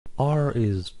R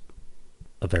is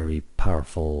a very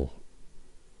powerful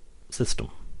system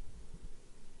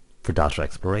for data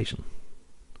exploration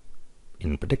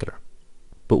in particular.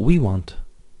 But we want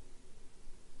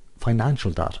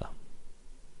financial data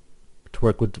to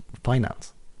work with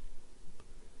finance.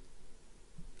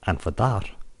 And for that,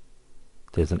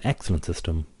 there's an excellent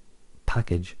system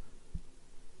package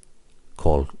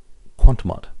called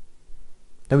quantmod.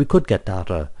 Now we could get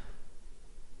data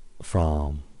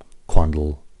from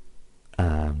Quandl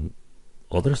and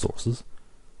other sources,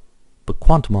 but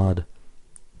quantmod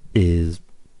is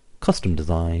custom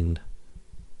designed,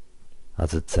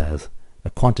 as it says, a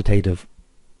quantitative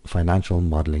financial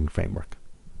modeling framework.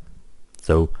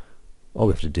 So all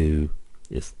we have to do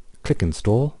is click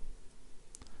install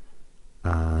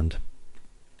and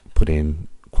put in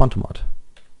quantmod.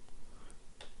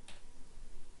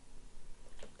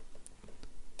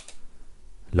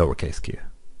 Lowercase q.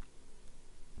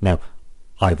 Now,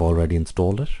 I've already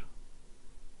installed it,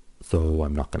 so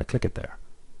I'm not going to click it there.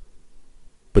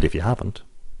 But if you haven't,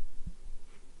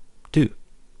 do.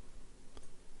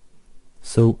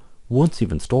 So once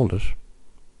you've installed it,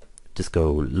 just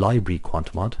go library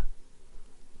quantmod,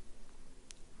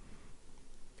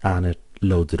 and it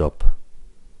loads it up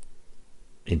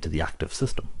into the active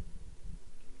system.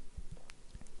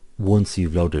 Once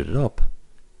you've loaded it up,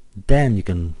 then you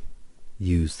can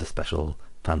use the special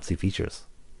fancy features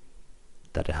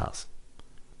that it has.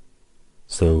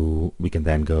 So we can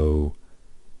then go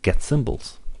get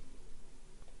symbols.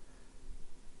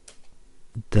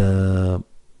 The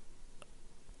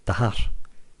hat,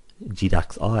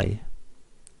 GDAX I,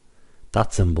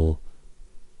 that symbol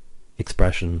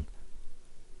expression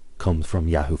comes from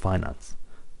Yahoo Finance,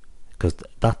 because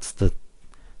that's the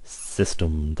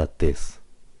system that this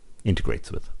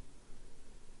integrates with.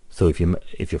 So if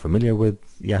you're familiar with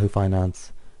Yahoo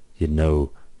Finance, you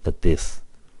know that this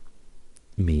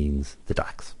means the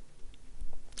DAX,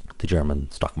 the German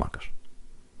stock market,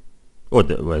 or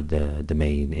the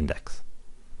main index.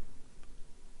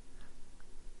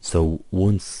 So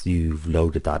once you've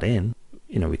loaded that in,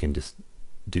 we can just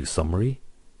do summary.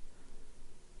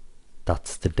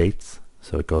 That's the dates.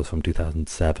 So it goes from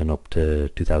 2007 up to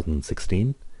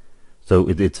 2016. So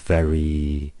it's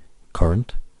very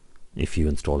current. If you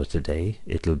install it today,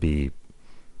 it'll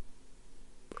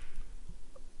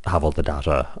have all the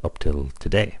data up till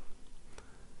today.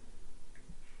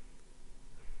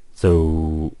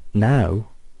 So now,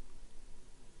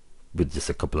 with just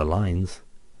a couple of lines,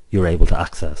 you're able to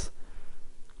access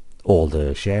all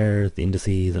the shares, the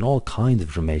indices, and all kinds of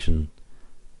information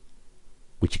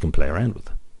which you can play around with.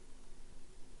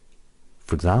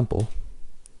 For example,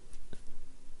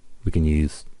 we can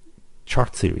use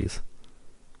chart series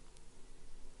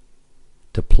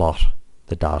to plot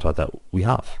the data that we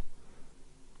have,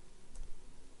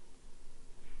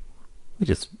 which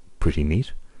is pretty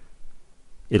neat.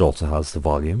 It also has the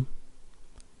volume.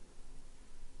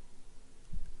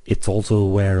 It's also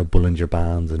aware of Bollinger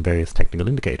Bands and various technical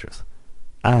indicators,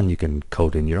 and you can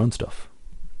code in your own stuff.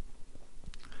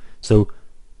 So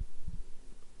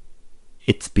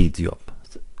it speeds you up,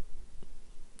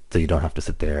 so you don't have to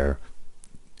sit there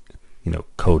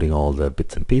coding all the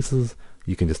bits and pieces.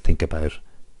 You can just think about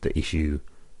the issue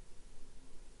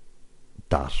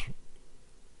that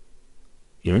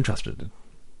you're interested in.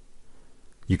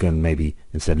 You can maybe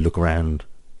instead look around,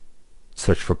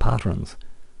 search for patterns,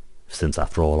 since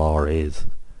after all R is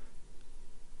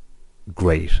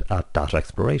great at data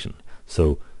exploration.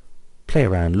 So play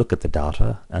around, look at the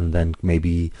data, and then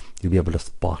maybe you'll be able to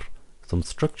spot some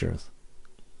structures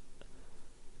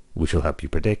which will help you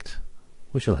predict,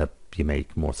 which will help you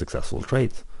make more successful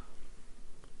trades.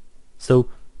 So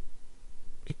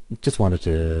just wanted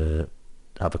to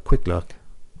have a quick look,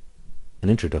 an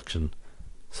introduction,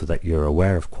 so that you're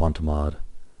aware of quantmod.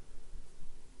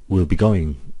 We'll be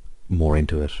going more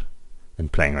into it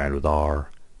and playing around with R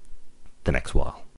the next while.